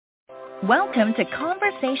Welcome to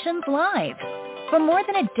Conversations Live. For more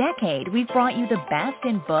than a decade, we've brought you the best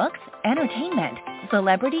in books, entertainment,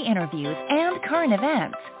 celebrity interviews, and current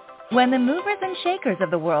events. When the movers and shakers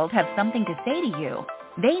of the world have something to say to you,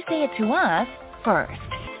 they say it to us first.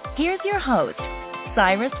 Here's your host,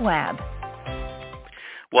 Cyrus Webb.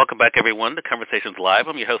 Welcome back, everyone, to Conversations Live.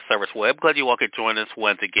 I'm your host, Cyrus Webb. Glad you all could join us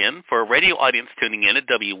once again. For a radio audience tuning in at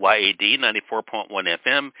WYAD 94.1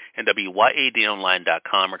 FM and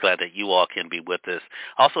WYADonline.com, we're glad that you all can be with us.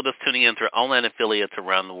 Also, just tuning in through online affiliates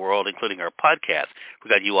around the world, including our podcast.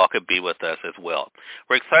 We're glad you all could be with us as well.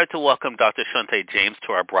 We're excited to welcome Dr. Shauntey James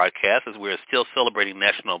to our broadcast as we're still celebrating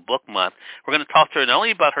National Book Month. We're going to talk to her not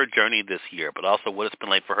only about her journey this year, but also what it's been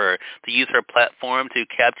like for her to use her platform to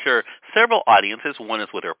capture several audiences. One is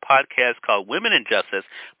with her podcast called Women in Justice,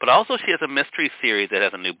 but also she has a mystery series that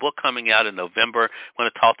has a new book coming out in November. I'm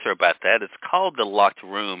going to talk to her about that. It's called The Locked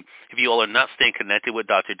Room. If you all are not staying connected with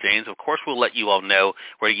Dr. James, of course we'll let you all know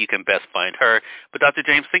where you can best find her. But Dr.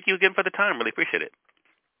 James, thank you again for the time. Really appreciate it.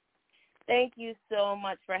 Thank you so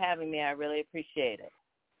much for having me. I really appreciate it.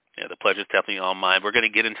 Yeah, the pleasure is definitely all mine. We're going to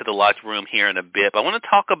get into the Locked Room here in a bit, but I want to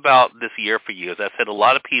talk about this year for you. As I said, a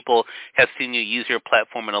lot of people have seen you use your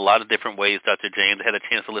platform in a lot of different ways, Dr. James. I had a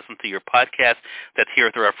chance to listen to your podcast that's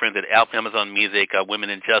here through our friends at Amazon Music, Women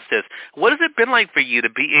in Justice. What has it been like for you to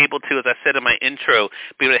be able to, as I said in my intro,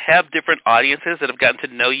 be able to have different audiences that have gotten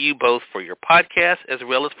to know you both for your podcast as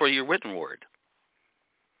well as for your written word?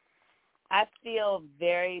 I feel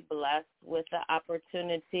very blessed with the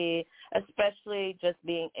opportunity, especially just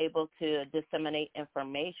being able to disseminate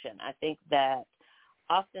information. I think that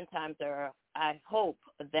oftentimes, I hope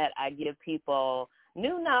that I give people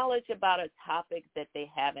new knowledge about a topic that they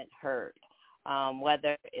haven't heard,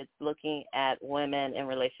 whether it's looking at women in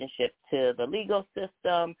relationship to the legal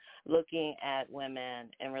system, looking at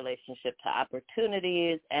women in relationship to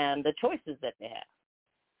opportunities and the choices that they have.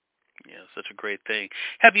 Yeah, such a great thing.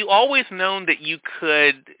 Have you always known that you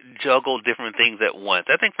could juggle different things at once?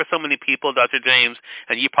 I think for so many people, Dr. James,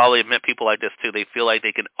 and you probably have met people like this too, they feel like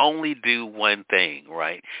they can only do one thing,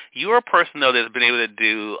 right? You're a person, though, that's been able to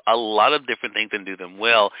do a lot of different things and do them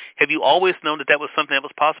well. Have you always known that that was something that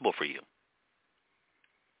was possible for you?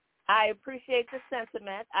 I appreciate the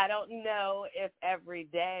sentiment. I don't know if every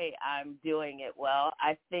day I'm doing it well.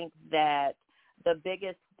 I think that the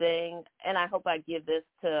biggest thing, and I hope I give this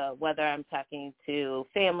to whether I'm talking to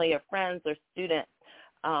family or friends or students,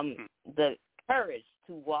 the courage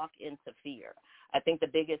to walk into fear. I think the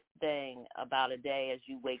biggest thing about a day as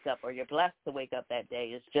you wake up, or you're blessed to wake up that day,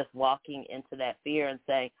 is just walking into that fear and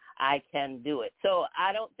saying, I can do it. So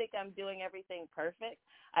I don't think I'm doing everything perfect.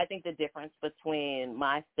 I think the difference between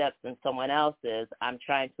my steps and someone else's, I'm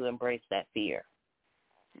trying to embrace that fear.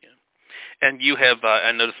 Yeah. And you have,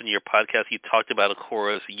 I noticed in your podcast, you talked about, of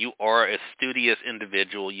course, you are a studious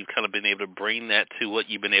individual. You've kind of been able to bring that to what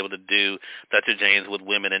you've been able to do, Dr. James, with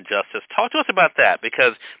Women in Justice. Talk to us about that,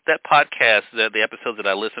 because that podcast, the episodes that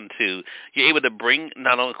I listened to, you're able to bring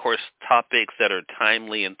not only, of course, topics that are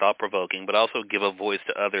timely and thought-provoking, but also give a voice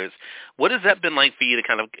to others. What has that been like for you to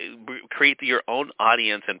kind of create your own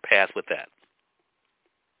audience and path with that?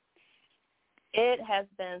 It has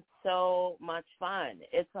been so much fun.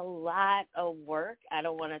 It's a lot of work. I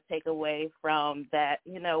don't want to take away from that.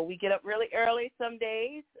 You know, we get up really early some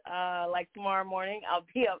days. Like tomorrow morning, I'll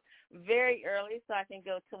be up very early so I can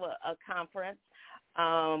go to a conference.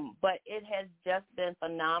 But it has just been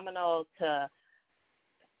phenomenal to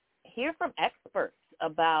hear from experts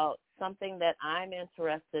about something that I'm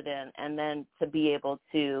interested in, and then to be able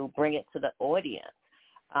to bring it to the audience.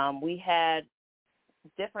 We had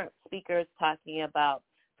different speakers talking about,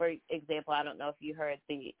 for example, I don't know if you heard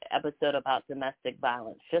the episode about domestic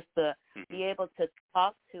violence, just to be able to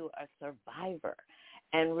talk to a survivor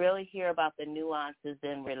and really hear about the nuances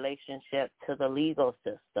in relationship to the legal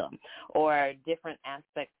system, or different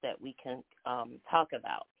aspects that we can talk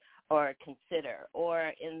about or consider.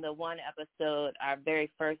 Or in the one episode, our very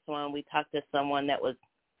first one, we talked to someone that was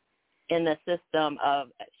in the system of,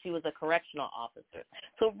 she was a correctional officer.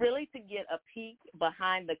 So really to get a peek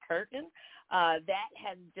behind the curtain, that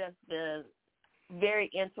has just been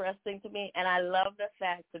very interesting to me. And I love the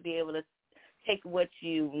fact to be able to take what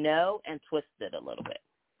you know and twist it a little bit.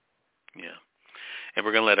 Yeah. And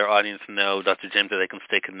we're going to let our audience know, Dr. James, that they can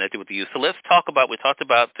stay connected with you. So let's talk about, we talked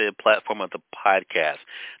about the platform of the podcast.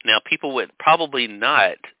 Now, people would probably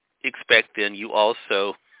not expect then you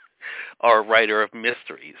also are a writer of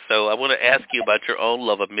mysteries. So I want to ask you about your own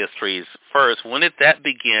love of mysteries first. When did that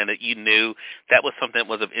begin that you knew that was something that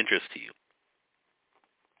was of interest to you?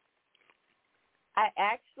 I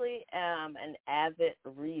actually am an avid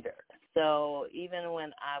reader. So even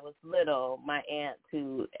when I was little, my aunt,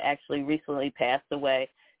 who actually recently passed away,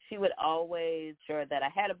 she would always ensure that I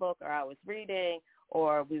had a book or I was reading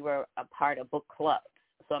or we were a part of book clubs.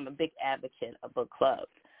 So I'm a big advocate of book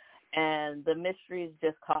clubs. And the mysteries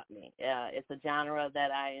just caught me. It's a genre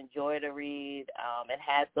that I enjoy to read. It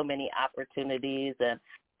has so many opportunities, and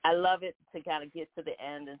I love it to kind of get to the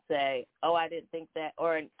end and say, oh, I didn't think that,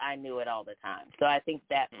 or I knew it all the time. So I think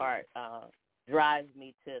that part drives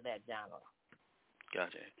me to that genre.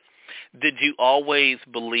 Gotcha. Did you always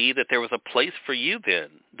believe that there was a place for you then,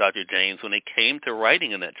 Dr. James, when it came to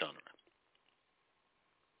writing in that genre?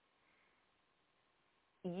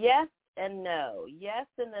 Yes and no. Yes,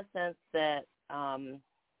 in the sense that, and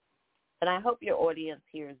I hope your audience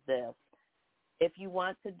hears this, if you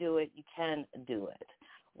want to do it, you can do it.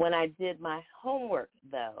 When I did my homework,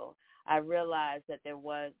 though, I realized that there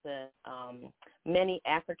wasn't many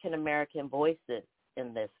African-American voices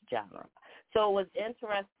in this genre. So it was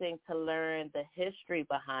interesting to learn the history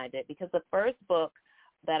behind it, because the first book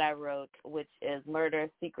that I wrote, which is Murder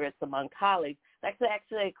Secrets Among Colleagues, that's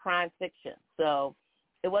actually a crime fiction. So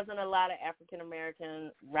it wasn't a lot of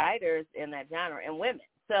African-American writers in that genre, and women.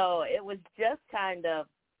 So it was just kind of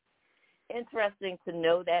interesting to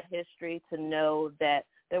know that history, to know that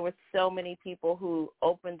there were so many people who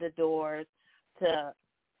opened the doors to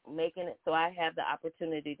making it so I have the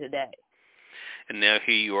opportunity today. And now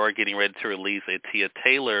here you are getting ready to release a Tia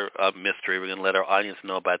Taylor mystery. We're going to let our audience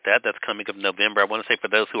know about that. That's coming up in November. I want to say for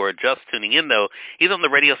those who are just tuning in, though, either on the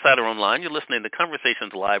radio side or online, you're listening to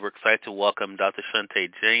Conversations Live. We're excited to welcome Dr. Shauntey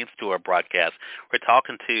James to our broadcast. We're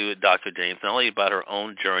talking to Dr. James not only about her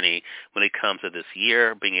own journey when it comes to this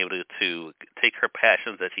year, being able to take her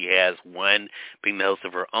passions that she has, one, being the host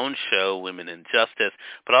of her own show, Women in Justice,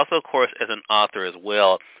 but also, of course, as an author as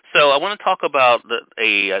well. So I want to talk about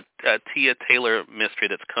a Tia Taylor mystery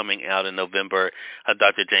that's coming out in November,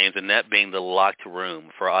 Dr. James, and that being The Locked Room.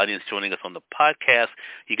 For our audience joining us on the podcast,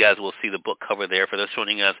 you guys will see the book cover there. For those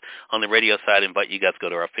joining us on the radio side, I invite you guys to go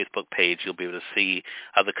to our Facebook page. You'll be able to see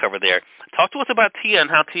the cover there. Talk to us about Tia and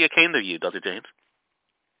how Tia came to you, Dr. James.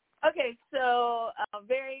 Okay, so I'm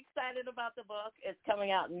very excited about the book. It's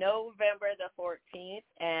coming out November the 14th,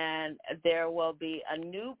 and there will be a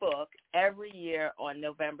new book every year on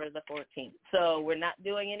November the 14th. So we're not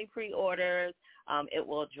doing any pre-orders. It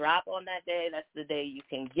will drop on that day. That's the day you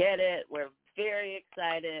can get it. We're very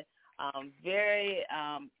excited.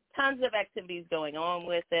 Tons of activities going on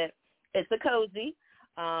with it. It's a cozy,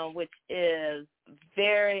 which is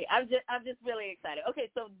I'm just really excited. Okay,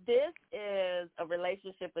 so this is a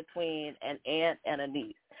relationship between an aunt and a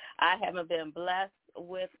niece. I haven't been blessed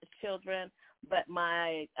with children, but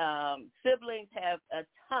my siblings have a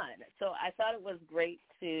ton. So I thought it was great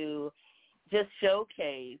to just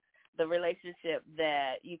showcase the relationship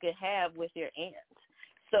that you can have with your aunt.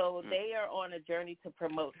 So they are on a journey to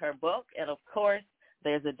promote her book, and of course,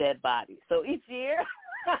 there's a dead body. So each year,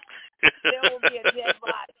 there will be a dead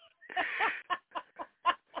body.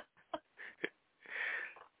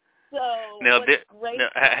 Now,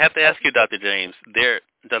 I have to ask you, Dr. James.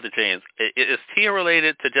 Dr. James, is Tia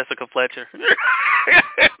related to Jessica Fletcher?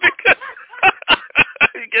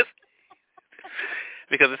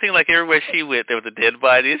 Because it seemed like everywhere she went, there was a dead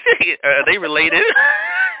body. Are they related?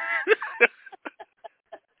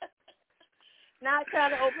 Not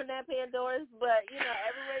trying to open that Pandora's, but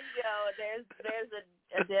everywhere you go, there's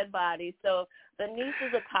a dead body. So the niece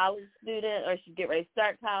is a college student, or she's getting ready to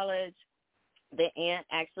start college. The aunt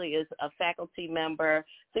actually is a faculty member,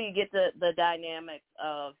 so you get the dynamics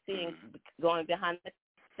of going behind the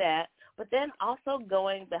set, but then also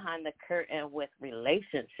going behind the curtain with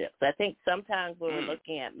relationships. I think sometimes when we're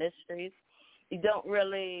looking at mysteries, you don't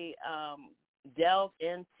really delve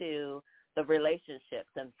into the relationships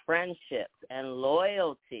and friendships and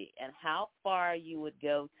loyalty and how far you would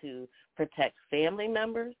go to protect family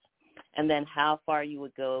members, and then how far you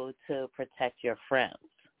would go to protect your friends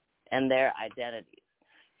and their identities.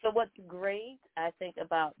 So what's great, I think,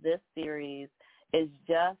 about this series is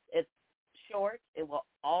it's short. It will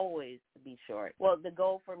always be short. Well, the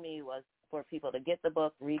goal for me was for people to get the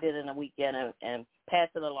book, read it in a weekend, and pass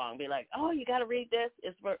it along. Be like, oh, you got to read this.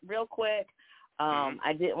 It's real quick.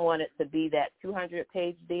 I didn't want it to be that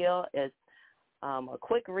 200-page deal. It's a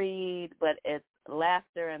quick read, but it's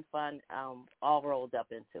laughter and fun all rolled up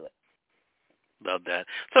into it. Love that.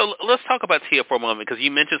 So let's talk about Tia for a moment, because you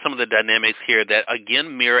mentioned some of the dynamics here that,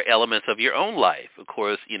 again, mirror elements of your own life. Of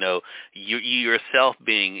course, you yourself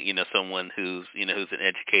being, someone who's an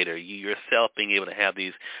educator, you yourself being able to have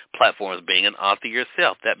these platforms, being an author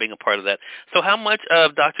yourself, that being a part of that. So how much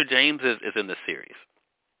of Dr. James is in this series?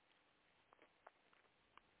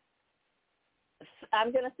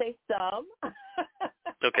 I'm going to say some.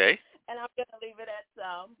 Okay. And I'm going to leave it at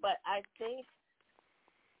some, but I think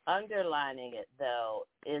underlining it, though,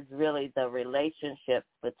 is really the relationships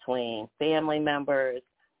between family members,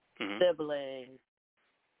 siblings,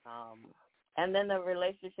 and then the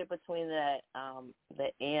relationship between the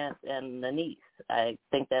aunt and the niece. I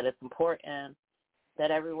think that it's important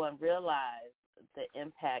that everyone realize the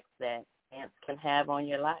impacts that aunts can have on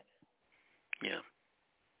your life. Yeah.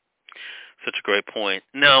 Such a great point.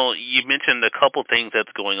 Now, you mentioned a couple things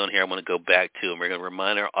that's going on here I want to go back to, and we're going to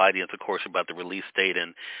remind our audience, of course, about the release date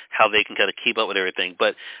and how they can kind of keep up with everything.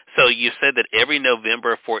 But so you said that every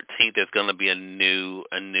November 14th there's going to be a new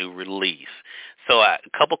release. So a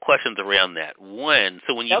couple questions around that. One,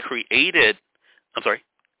 so when you created, I'm sorry?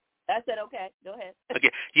 I said, okay, go ahead.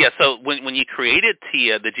 Okay, yeah, so when you created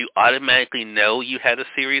Tia, did you automatically know you had a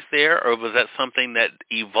series there, or was that something that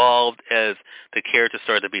evolved as the character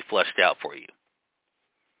started to be fleshed out for you?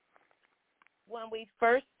 When we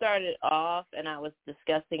first started off and I was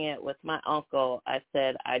discussing it with my uncle, I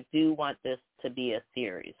said, I do want this to be a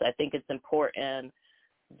series. I think it's important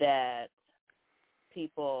that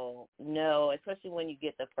people know, especially when you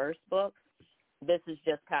get the first book, this is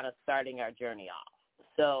just kind of starting our journey off.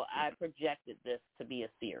 So I projected this to be a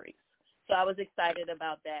series. So I was excited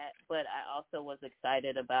about that, but I also was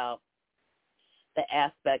excited about the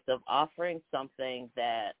aspect of offering something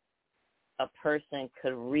that a person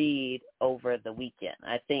could read over the weekend.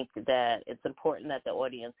 I think that it's important that the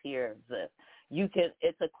audience hears this.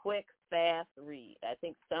 It's a quick, fast read. I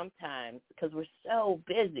think sometimes, because we're so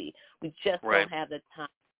busy, we just don't have the time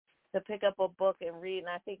to pick up a book and read, and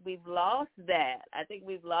I think we've lost that. I think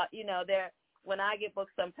we've lost, when I get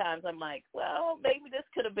books sometimes I'm like, well, maybe this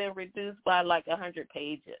could have been reduced by like 100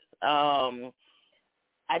 pages.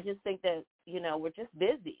 I just think that, we're just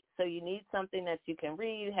busy. So you need something that you can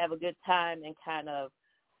read, have a good time, and kind of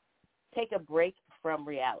take a break from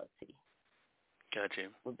reality. Gotcha.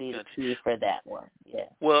 Would be the key for that one, yeah.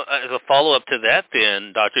 Well, as a follow-up to that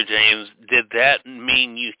then, Dr. James, did that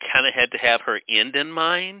mean you kind of had to have her end in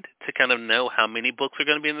mind to kind of know how many books are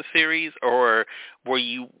going to be in the series, or were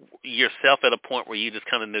you yourself at a point where you just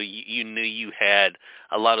kind of knew you had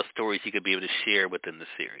a lot of stories you could be able to share within the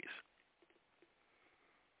series?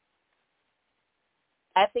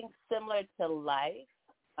 I think similar to life,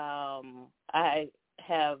 I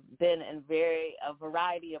have been in a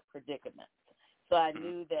variety of predicaments. So I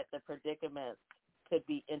knew that the predicaments could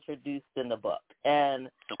be introduced in the book, and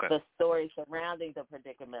the stories surrounding the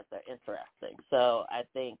predicaments are interesting. So I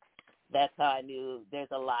think that's how I knew there's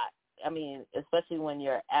a lot. I mean, especially when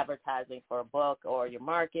you're advertising for a book or you're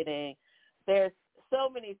marketing, there's so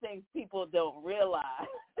many things people don't realize,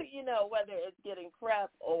 whether it's getting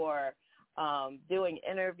prep or doing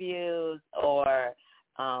interviews or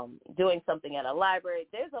doing something at a library.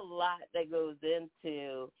 There's a lot that goes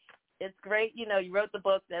into. It's great, you wrote the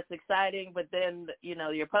book, that's exciting, but then,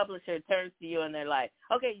 your publisher turns to you and they're like,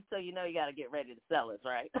 okay, so you got to get ready to sell this,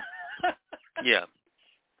 right? Yeah.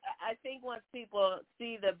 I think once people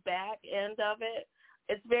see the back end of it,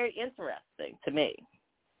 it's very interesting to me.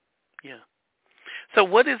 Yeah. So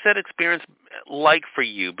what is that experience like for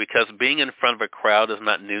you? Because being in front of a crowd is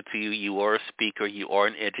not new to you. You are a speaker. You are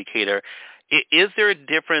an educator. Is there a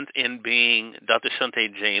difference in being Dr.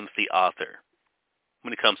 Shauntey James, the author,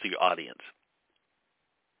 when it comes to your audience?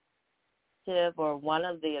 Or one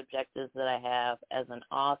of the objectives that I have as an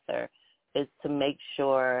author is to make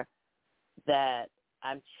sure that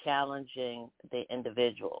I'm challenging the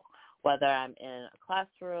individual, whether I'm in a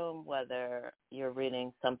classroom, whether you're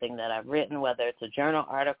reading something that I've written, whether it's a journal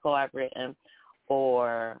article I've written,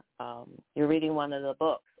 or you're reading one of the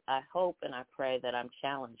books. I hope and I pray that I'm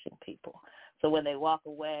challenging people. So when they walk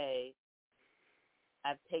away,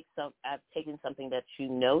 I've taken something that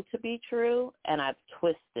to be true, and I've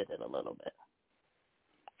twisted it a little bit.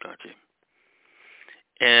 Gotcha.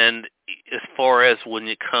 And as far as when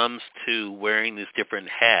it comes to wearing these different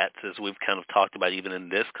hats, as we've kind of talked about even in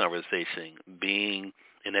this conversation, being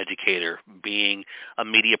an educator, being a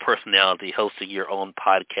media personality, hosting your own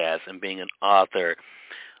podcast, and being an author,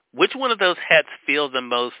 which one of those hats feel the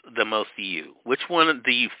most to you? Which one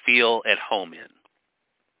do you feel at home in?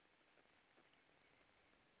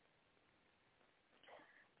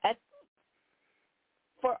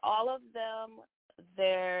 For all of them,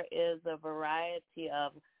 there is a variety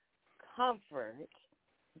of comfort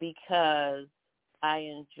because I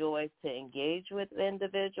enjoy to engage with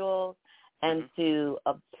individuals and to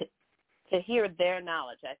hear their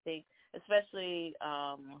knowledge. I think, especially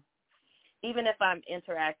even if I'm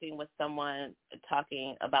interacting with someone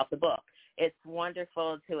talking about the book, it's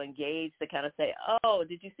wonderful to engage, to kind of say, oh,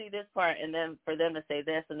 did you see this part? And then for them to say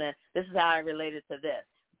this, and then this is how I related to this.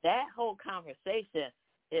 That whole conversation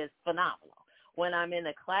is phenomenal. When I'm in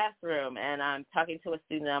a classroom and I'm talking to a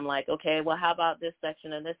student, I'm like, okay, well, how about this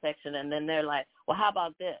section and this section? And then they're like, well, how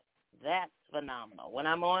about this? That's phenomenal. When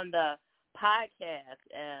I'm on the podcast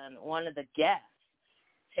and one of the guests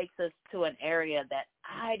takes us to an area that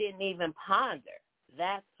I didn't even ponder,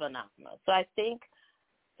 that's phenomenal. So I think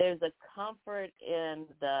there's a comfort in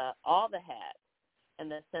all the hats in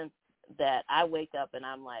the sense that I wake up and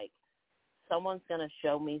I'm like, someone's going to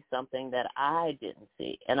show me something that I didn't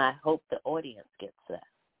see, and I hope the audience gets that.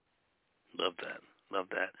 Love that. Love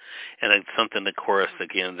that. And it's something, of course,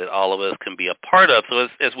 again, that all of us can be a part of. So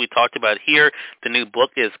as we talked about here, the new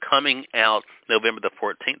book is coming out November the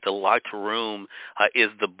 14th. The Locked Room is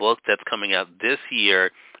the book that's coming out this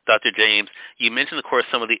year. Dr. James, you mentioned, of course,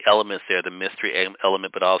 some of the elements there, the mystery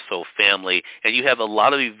element, but also family. And you have a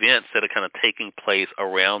lot of events that are kind of taking place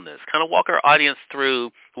around this. Kind of walk our audience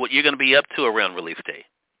through what you're going to be up to around release day.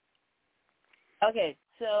 Okay,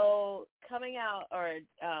 so coming out, or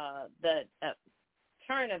the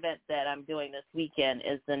current event that I'm doing this weekend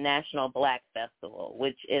is the National Black Festival,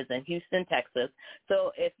 which is in Houston, Texas.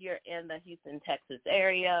 So if you're in the Houston, Texas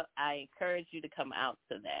area, I encourage you to come out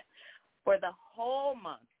to that. For the whole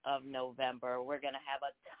month of November, we're going to have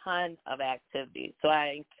a ton of activities. So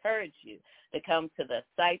I encourage you to come to the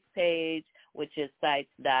sites page, which is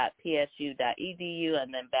sites.psu.edu,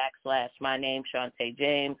 and then / my name, Shauntey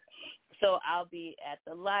James. So I'll be at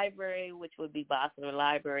the library, which would be Boston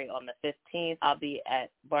Library, on the 15th. I'll be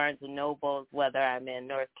at Barnes & Noble's, whether I'm in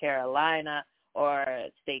North Carolina or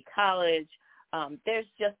State College. There's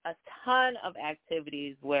just a ton of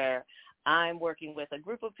activities where I'm working with a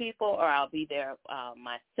group of people, or I'll be there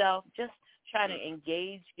myself, just trying to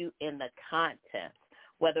engage you in the content,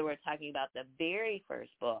 whether we're talking about the very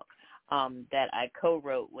first book that I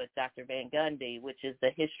co-wrote with Dr. Van Gundy, which is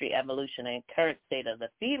the history, evolution, and current state of the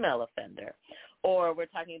female offender, or we're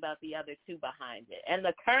talking about the other two behind it, and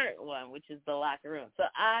the current one, which is the Locker Room. So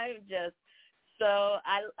I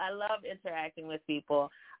love interacting with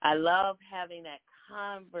people. I love having that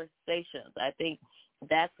conversations. I think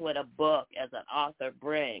that's what a book as an author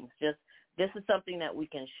brings. Just this is something that we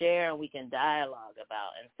can share and we can dialogue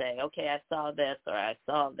about and say, okay, I saw this or I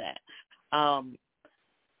saw that.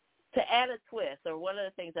 To add a twist, or one of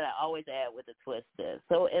the things that I always add with a twist is,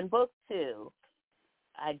 so in book 2,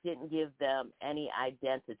 I didn't give them any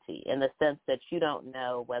identity in the sense that you don't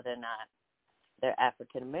know whether or not they're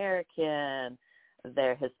African American,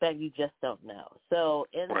 they're Hispanic, you just don't know. So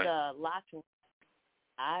in the Locked Room,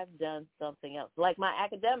 I've done something else. Like my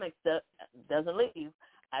academics doesn't leave.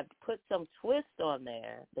 I've put some twist on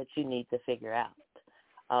there that you need to figure out.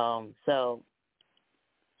 So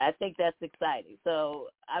I think that's exciting. So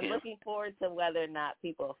I'm looking forward to whether or not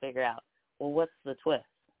people will figure out, well, what's the twist?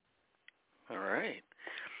 All right.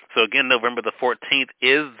 So again, November the 14th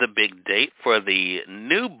is the big date for the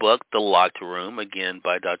new book, The Locked Room, again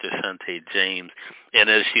by Dr. Shauntey James. And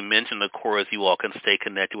as she mentioned, of course, you all can stay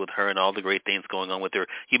connected with her and all the great things going on with her.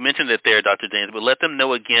 You mentioned it there, Dr. James, but let them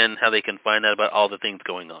know again how they can find out about all the things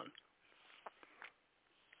going on.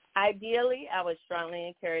 Ideally, I would strongly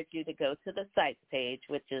encourage you to go to the sites page,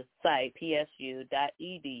 which is site.psu.edu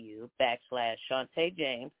 / Shauntey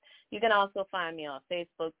James. You can also find me on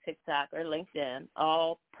Facebook, TikTok, or LinkedIn,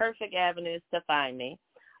 all perfect avenues to find me.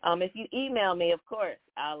 If you email me, of course,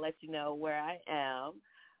 I'll let you know where I am.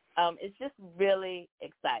 It's just really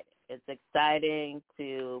exciting. It's exciting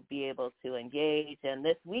to be able to engage. And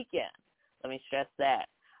this weekend, let me stress that,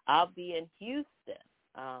 I'll be in Houston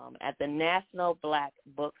at the National Black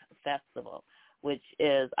Book Festival, which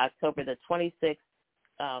is October the 26th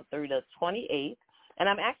through the 28th. And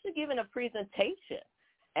I'm actually giving a presentation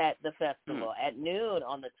at the festival at noon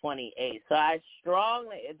on the 28th. So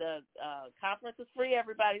the conference is free,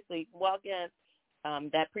 everybody, so you can walk in.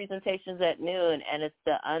 That presentation's at noon, and it's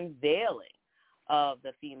the unveiling of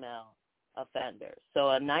the female offender.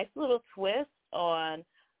 So a nice little twist on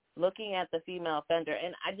looking at the female offender.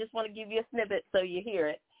 And I just want to give you a snippet so you hear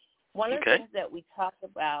it. One of the things that we talk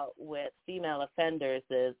about with female offenders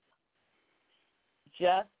is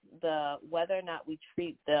just whether or not we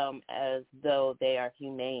treat them as though they are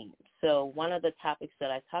humane. So one of the topics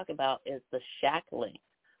that I talk about is the shackling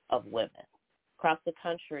of women across the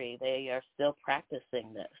country, they are still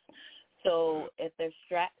practicing this. So if they're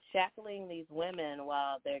shackling these women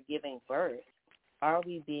while they're giving birth, are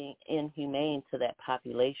we being inhumane to that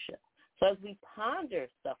population? So as we ponder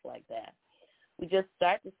stuff like that, we just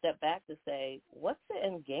start to step back to say, what's the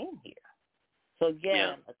end game here? So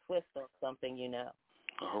again, a twist on something you know.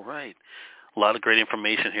 All right. A lot of great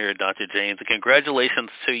information here, Dr. James. And congratulations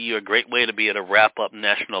to you. A great way to be able to wrap up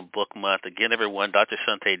National Book Month. Again, everyone, Dr.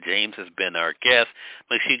 Shauntey James has been our guest.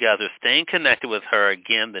 Make sure you guys are staying connected with her.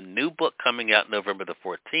 Again, the new book coming out November the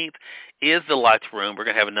 14th is The Locked Room. We're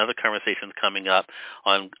going to have another conversation coming up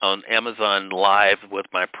on Amazon Live with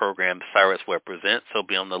my program, Cyrus Webb Presents. So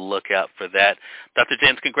be on the lookout for that. Dr.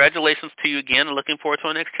 James, congratulations to you again, and looking forward to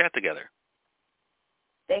our next chat together.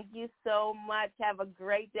 Thank you so much. Have a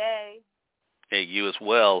great day. Hey, you as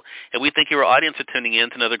well. And we thank your audience for tuning in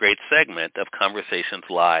to another great segment of Conversations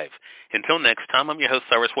Live. Until next time, I'm your host,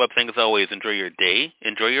 Cyrus Webb. Saying as always, enjoy your day,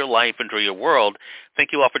 enjoy your life, enjoy your world.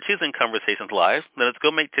 Thank you all for choosing Conversations Live. Now let's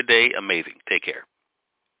go make today amazing. Take care.